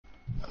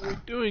We're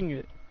doing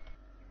it.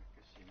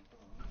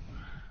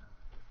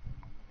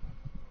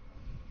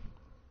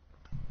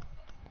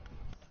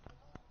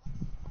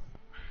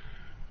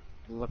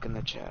 Look in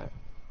the chat.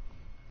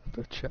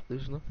 The chat.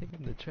 There's nothing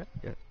in the chat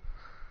yet.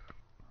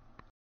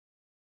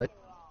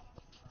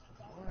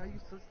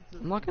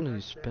 I'm not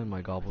gonna spend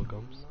my gobble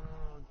gums.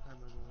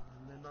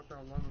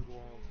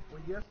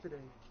 Yesterday,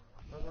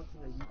 I was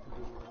watching a YouTube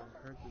video and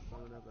I heard this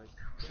song and I was like,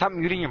 Stop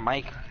muting your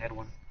mic,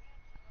 Edwin.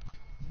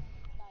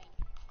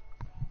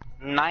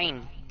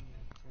 9.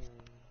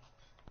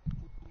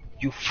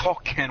 You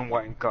fucking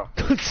wanker.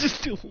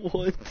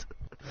 What?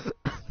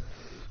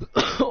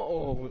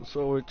 Oh,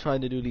 so we're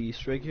trying to do the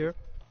Easter egg here.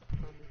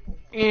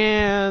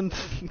 And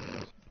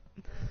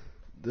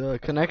the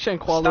connection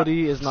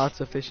quality is not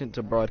sufficient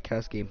to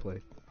broadcast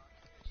gameplay.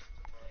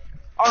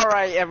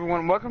 Alright,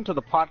 everyone, welcome to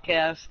the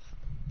podcast.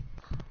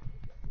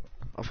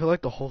 I feel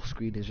like the whole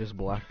screen is just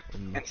black.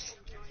 It's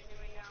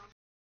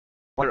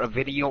whether a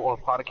video or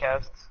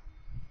podcast.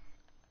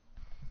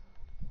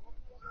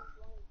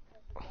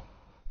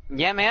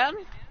 Yeah, man?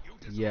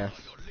 Yes.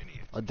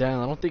 Dan,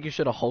 I don't think you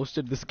should have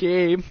hosted this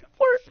game.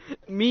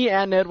 Me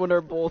and Edwin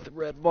are both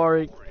red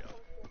barring.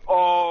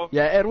 Oh.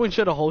 Yeah, Edwin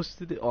should have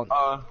hosted it on.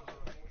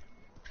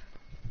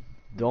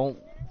 Don't.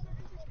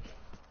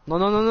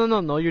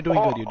 No, you're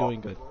doing good, you're doing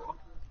good.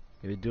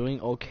 You're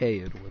doing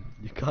okay, Edwin.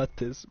 You got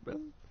this,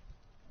 man.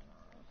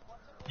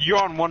 You're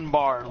on 1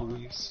 bar,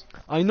 Luis.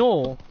 I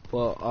know,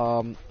 but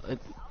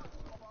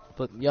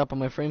but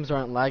my frames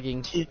aren't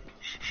lagging.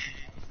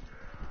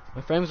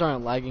 My frames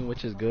aren't lagging,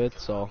 which is good.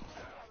 So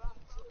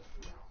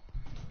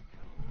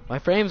my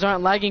frames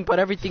aren't lagging, but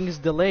everything is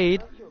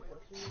delayed.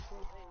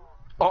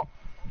 Oh,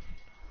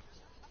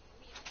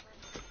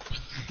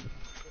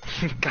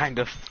 kind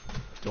of.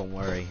 Don't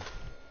worry.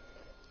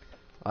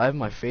 I have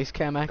my face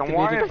cam activated.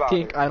 Don't worry about I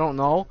think it. I don't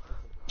know.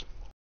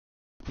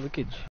 Look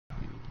at you,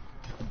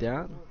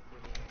 Dan.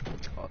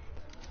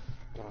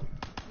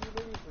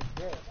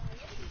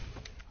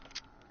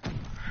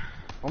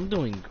 I'm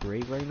doing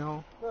great right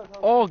now.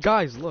 Oh,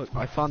 guys, look.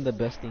 I found the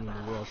best thing in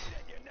the world.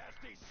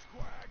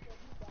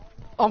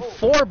 I'm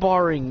 4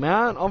 barring,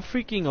 man. I'm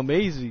freaking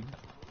amazing.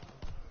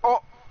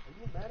 Oh,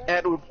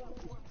 Edwin.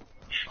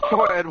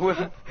 Oh,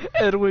 Edwin.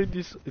 Edwin,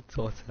 it's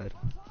so sad.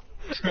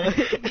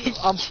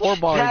 I'm 4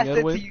 barring,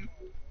 Edwin.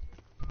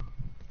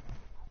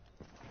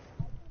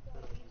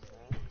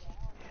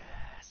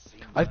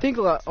 I think,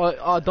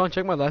 don't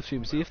check my live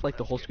stream. See if, like,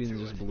 the whole screen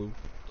is just blue.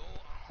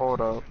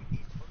 Hold up.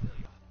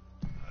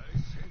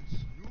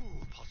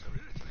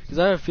 Cause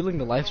I have a feeling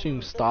the live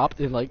stream stopped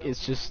and like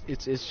it's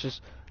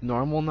just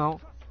normal now.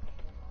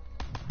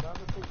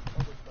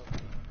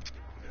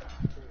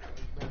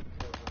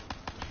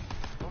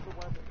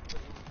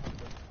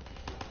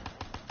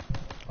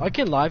 I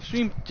can live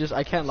stream,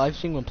 I can't live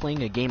stream when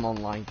playing a game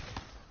online.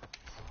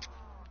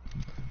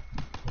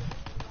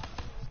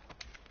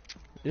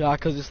 Yeah,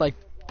 cause it's like,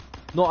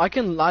 no, I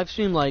can live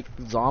stream like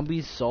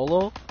zombies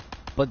solo,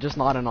 but just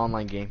not an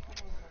online game.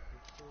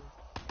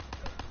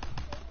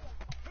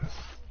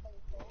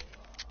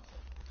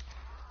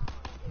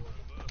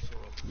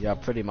 Yeah,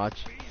 pretty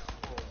much.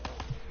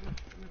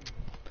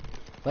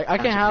 Like I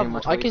can have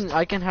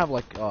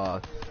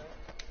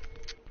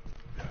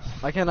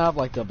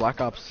like the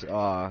Black Ops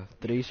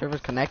 3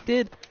 servers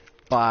connected,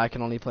 but I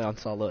can only play on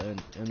solo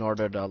in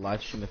order to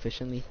live stream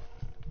efficiently.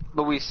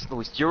 Luis,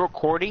 you're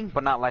recording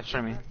but not live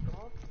streaming.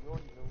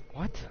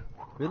 What?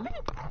 Really?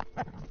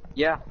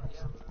 Yeah.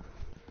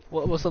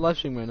 What's the live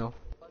stream right now?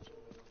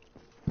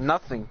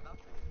 Nothing.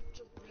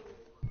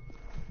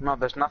 No,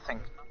 there's nothing.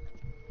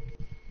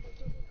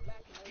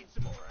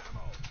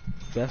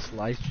 Best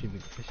live stream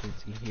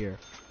efficiency here.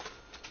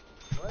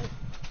 What?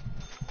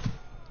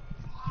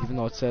 Even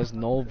though it says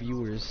no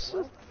viewers.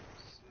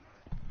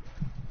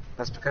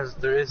 That's because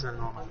there is a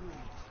normal.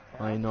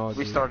 I know.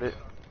 Restart it.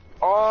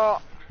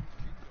 Oh!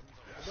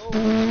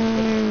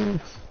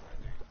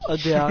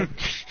 Yeah.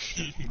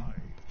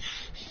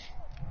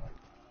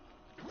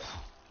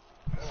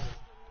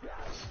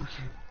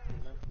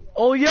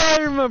 Oh yeah,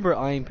 I remember.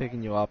 I ain't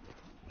picking you up.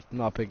 I'm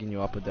not picking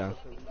you up, Adan.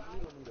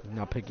 I'm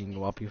not picking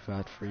you up, you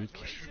fat freak.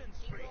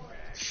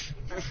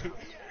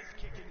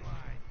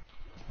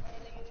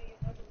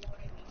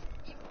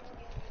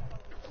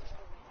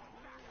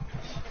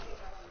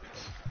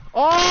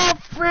 Oh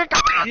frick!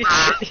 Oh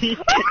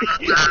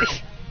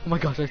my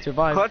gosh, I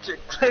survived. Clutch it.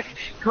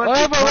 I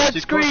have a red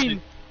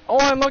screen. Oh,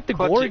 I unlocked the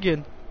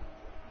Gorgon.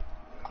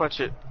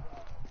 Clutch it.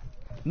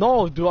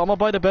 No, dude, I'm gonna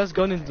buy the best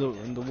gun in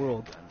the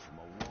world.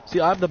 See,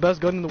 I have the best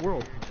gun in the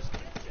world.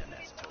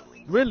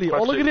 Really?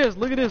 Clutch oh, look it. at this!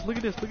 Look at this! Look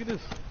at this! Look at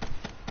this!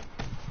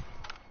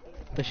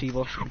 The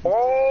Shiva.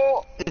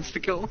 Oh, it's the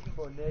kill.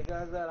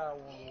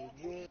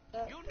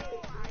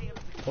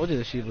 Told you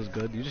the Shiva's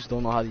good. You just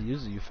don't know how to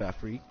use it, you fat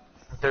freak.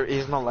 There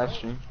is no live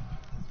stream.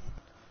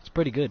 It's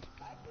pretty good.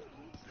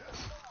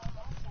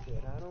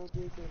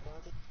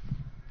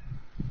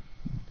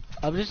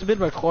 I've just been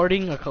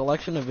recording a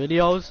collection of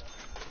videos.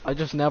 I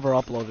just never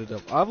uploaded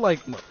them. I have like,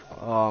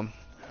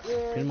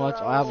 pretty much.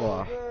 I have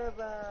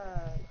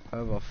I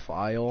have a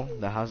file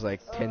that has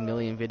like 10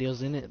 million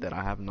videos in it that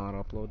I have not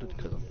uploaded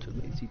because I'm too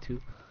lazy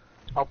to.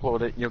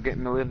 Upload it, you'll get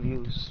million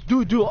views.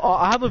 Dude,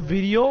 I have a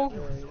video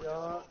Hey,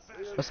 y'all.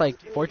 that's like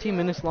 14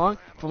 minutes long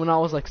from when I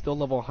was like still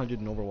level 100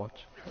 in Overwatch.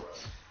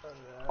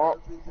 Oh,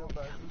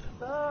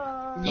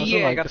 That's when yeah,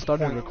 I like got I the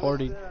started point.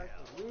 recording.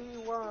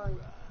 Rewind.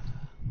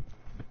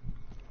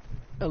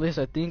 At least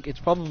I think it's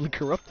probably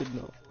corrupted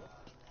now.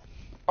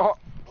 Oh,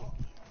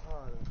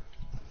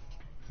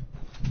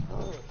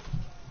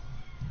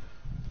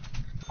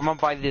 I'm gonna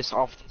buy this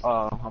off the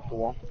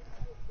wall.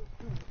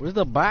 Where's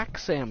the back,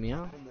 Sam?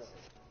 Yeah.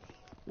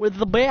 With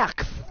the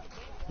back.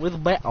 With the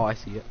back. Oh, I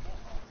see it.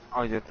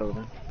 Oh, you throw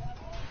them.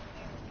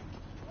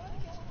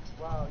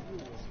 Wow, you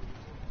win.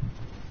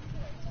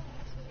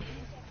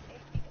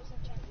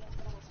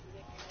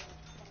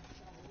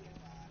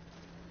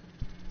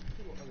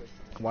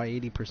 Why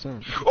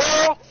 80%?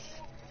 Oh!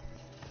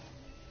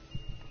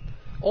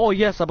 Oh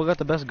yes, I got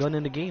the best gun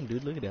in the game,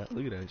 dude. Look at that.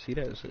 Look at that. See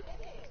that shit?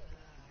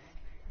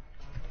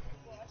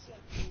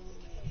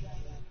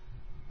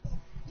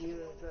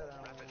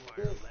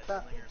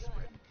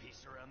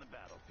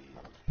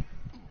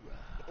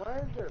 Why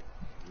is there?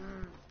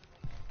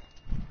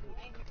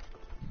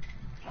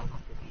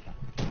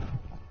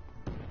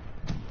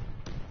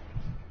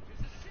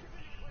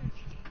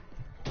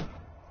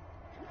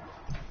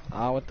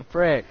 Ah, what the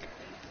frick?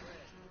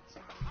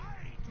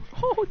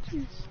 Oh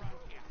jeez.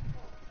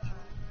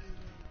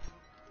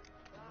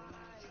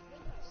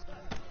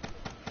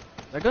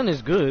 That gun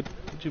is good.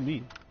 What you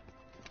mean?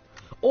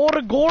 Oh,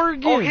 the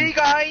Gorgon! Oh, hey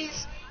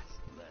guys!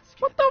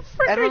 What the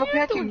frick I are don't look you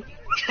at doing?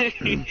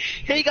 you.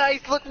 Hey guys,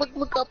 look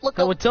up, look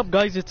Hey, up. what's up,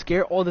 guys? It's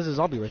Scare. Oh, there's a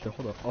zombie right there.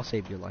 Hold up. I'll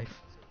save your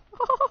life.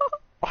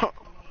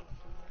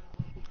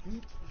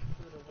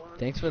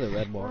 Thanks for the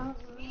red bar.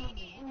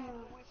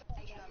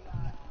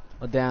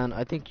 Oh, Dan,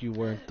 I think you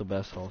weren't the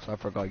best host. I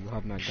forgot you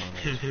have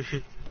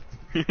McDonald's.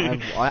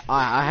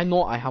 I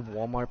know I have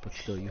Walmart, but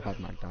still, you have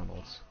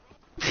McDonald's.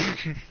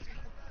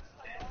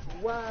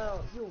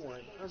 Wow, you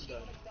won. I'm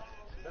done.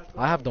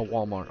 I have the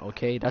Walmart,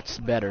 okay? That's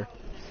better.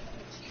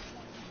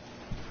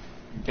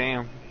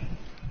 Damn.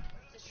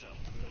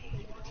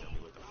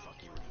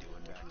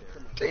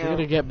 We're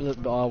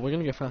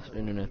gonna get faster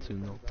internet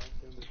soon, though.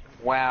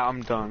 Wow,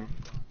 I'm done.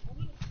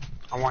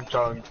 I want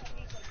Jug.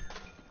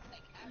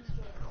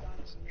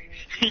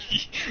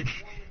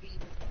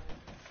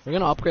 We're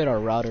gonna upgrade our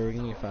router. We're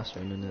gonna get faster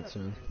internet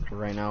soon. But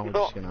right now, we're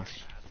just gonna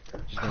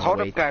Hold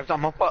wait. up, guys.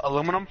 I'm gonna put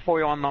aluminum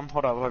foil on them.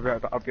 Hold up,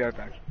 I'll be right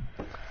back.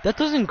 That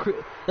doesn't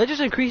that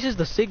just increases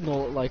the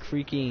signal like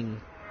freaking.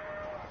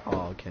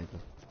 Oh, okay.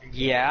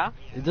 Yeah.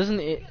 It doesn't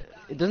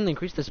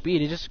increase the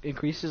speed. It just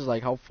increases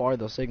like how far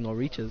the signal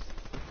reaches.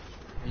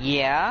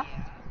 Yeah.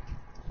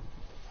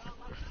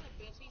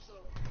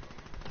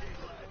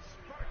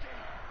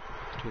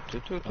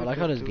 I like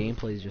how this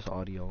gameplay is just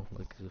audio.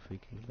 Like, it's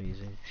freaking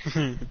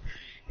amazing.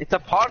 It's a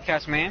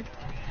podcast, man.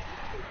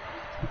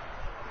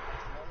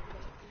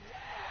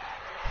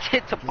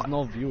 It's a There's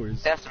no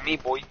viewers. That's me,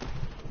 boy.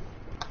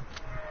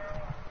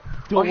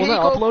 Dude, Oh, when hey, I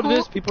upload Goku.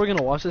 this, people are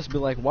gonna watch this and be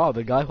like, wow,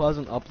 the guy who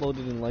hasn't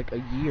uploaded in like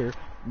a year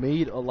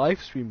made a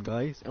live stream,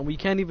 guys, and we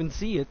can't even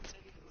see it.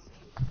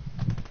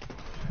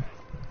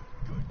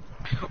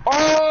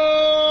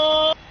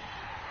 Oh!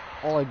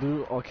 All I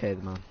do, okay,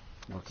 man.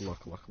 Look,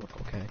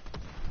 okay.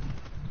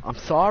 I'm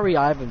sorry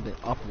I haven't been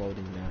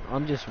uploading, man.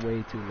 I'm just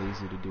way too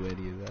lazy to do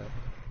any of that.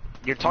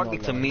 You're talking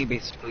to me,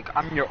 basically.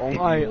 I'm your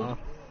own.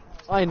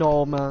 I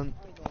know, man,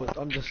 but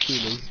I'm just too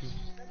lazy.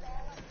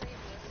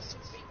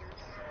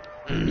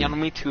 Yeah,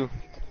 me too.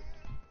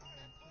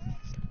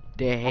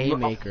 The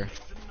haymaker.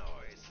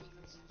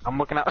 I'm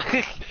looking at.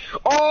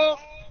 Oh!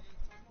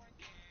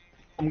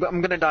 I'm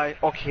gonna die.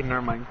 Okay,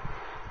 never mind.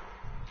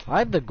 I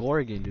have the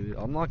Gorgon, dude.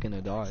 I'm not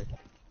gonna die.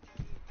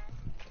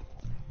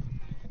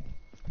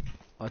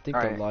 I think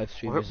the Alright. live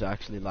stream is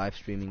actually live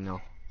streaming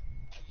now.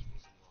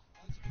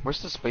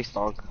 Where's the space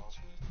dog?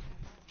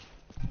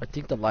 I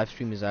think the live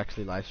stream is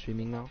actually live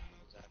streaming now.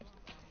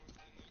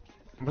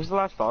 Where's the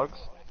last dogs?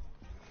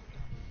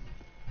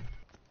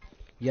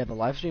 Yeah, the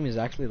live stream is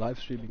actually live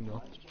streaming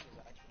now.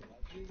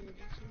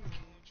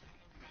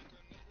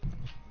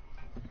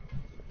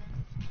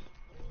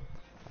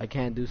 I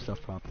can't do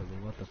stuff properly.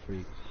 What the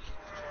freak?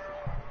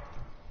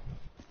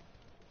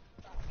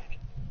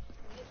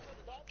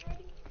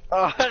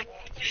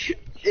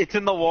 It's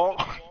in the wall.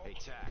 Hey,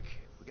 Tack,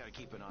 we gotta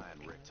keep an eye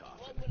on Rick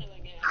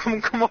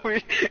Toffin. Come over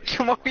here.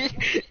 Come over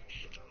here.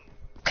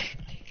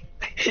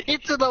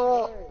 It's in the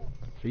wall.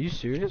 Are you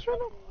serious right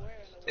now?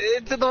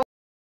 It's in the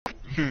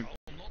wall.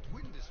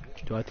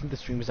 Do I think the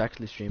stream is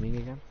actually streaming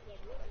again?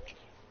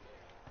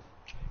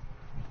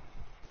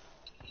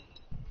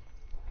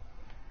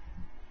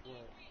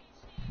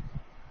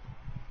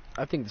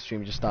 I think the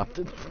stream just stopped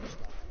it.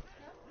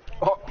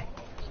 Oh,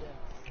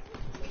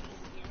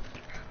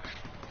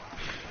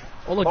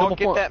 Oh look, oh double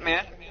get point. that,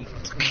 man.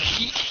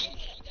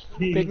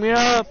 Pick me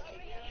up!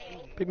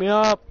 Pick me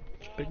up!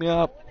 Pick me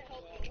up!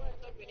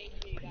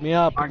 Pick me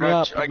up! I Pick me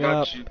up! got you. I Pick me up!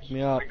 got you. Pick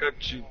me up! I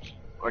got you.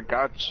 I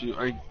got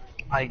you.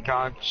 I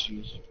got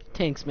you.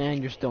 tanks,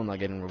 man. You're still not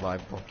getting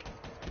revived, bro.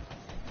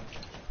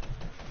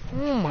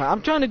 Oh my,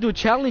 I'm trying to do a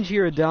challenge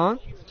here, Don.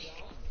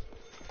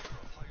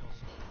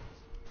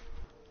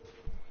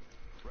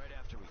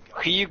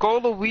 Here you go,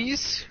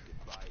 Luis.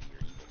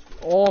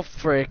 Oh,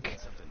 frick.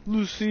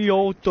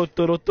 Lucio.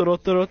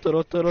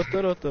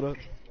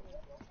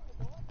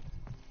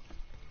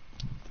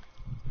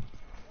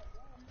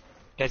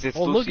 Guys, it's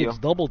Oh, look, Lucio. it's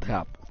double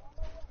tap.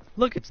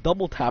 Look, it's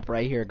double tap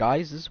right here,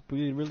 guys. This is a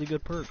really, really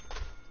good perk.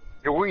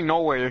 You're going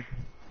nowhere.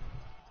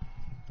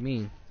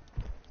 Me.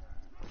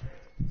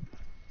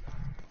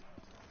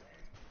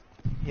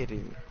 Hit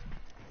it.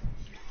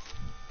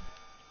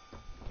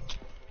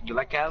 You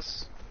like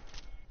ass?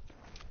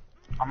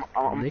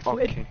 I'm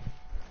Liquid? okay.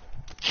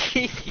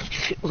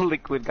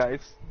 Liquid,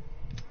 guys.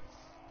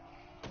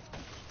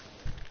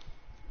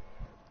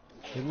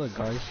 Hey, look,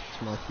 guys.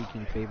 It's my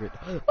freaking favorite.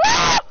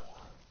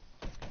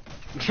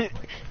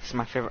 It's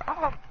my favorite.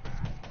 Ah!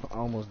 I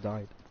almost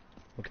died.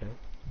 Okay.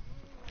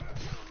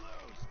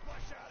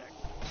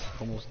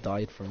 Almost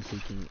died from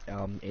taking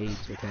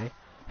AIDS, okay?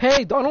 Hey,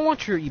 I don't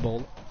want your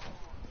Ebola.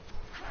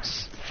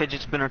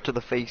 Fidget spinner to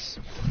the face.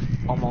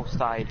 Almost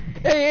died.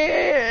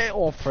 Hey!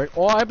 Oh, frick.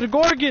 Oh, I have to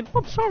go again.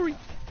 I'm sorry.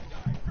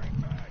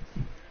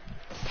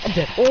 I'm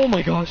dead. Oh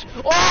my gosh.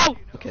 Oh!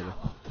 Okay, then.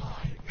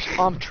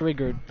 I'm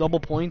triggered. Double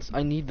points.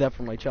 I need that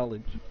for my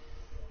challenge.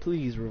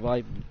 Please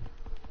revive me.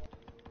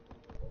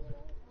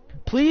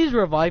 Please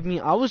revive me.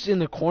 I was in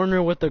the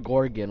corner with the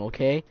Gorgon,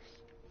 okay?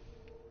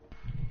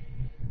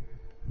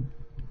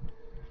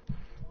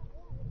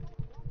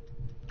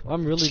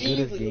 I'm really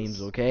good at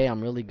games, okay?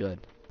 I'm really good.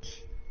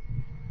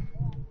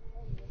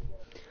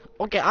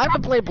 Okay, I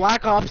haven't played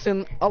Black Ops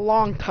in a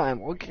long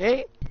time,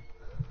 okay?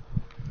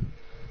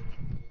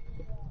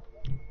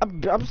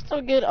 I'm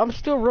still good. I'm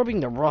still rubbing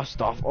the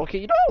rust off. Okay,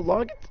 you know how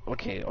long it's...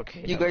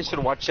 Okay. You guys should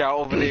watch out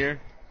over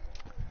there.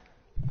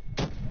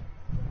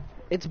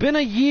 It's been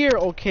a year,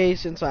 okay,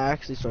 since I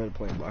actually started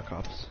playing Black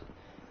Ops.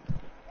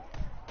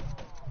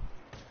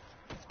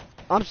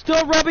 I'm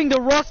still rubbing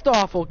the rust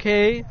off,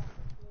 okay?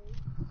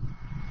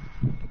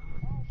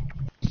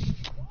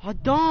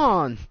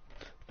 Adon!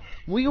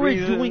 We were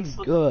doing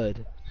Reasons.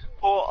 good.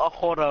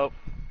 Hold up.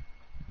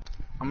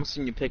 I'm gonna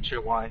send you a picture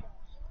of why.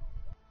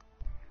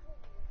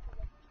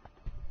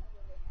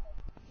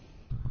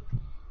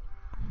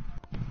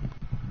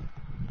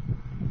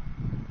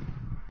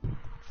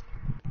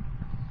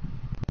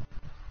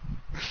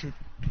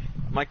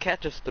 My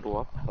cat just threw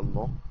up.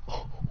 Hello.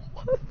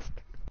 What?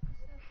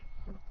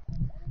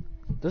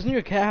 Doesn't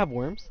your cat have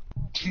worms?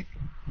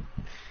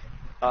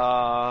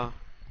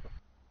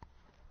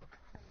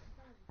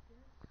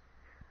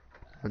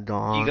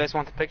 Adon. You guys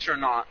want the picture or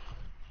not?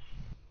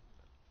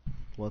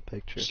 What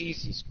picture?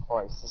 Jesus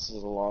Christ, this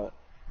is a lot.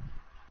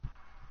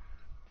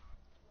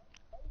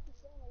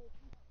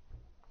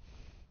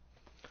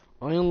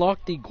 I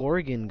unlocked the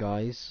Gorgon,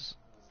 guys.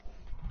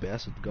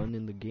 Best gun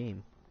in the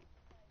game.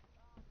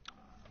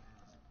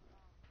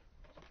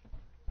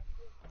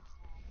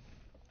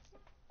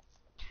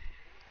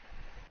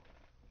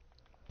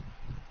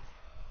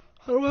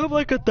 I don't have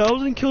like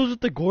 1,000 kills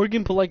with the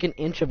Gorgon, put like an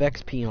inch of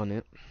XP on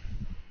it.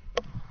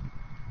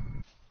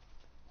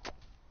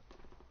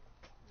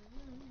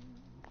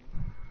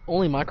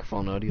 Only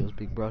microphone audio is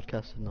being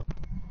broadcasted now.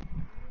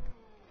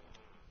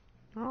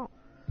 Oh.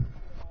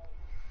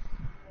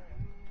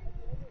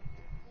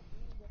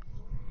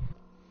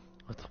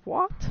 With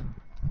what?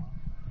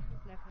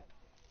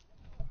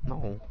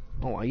 No.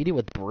 No, I eat it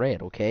with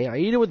bread, okay? I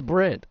eat it with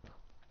bread.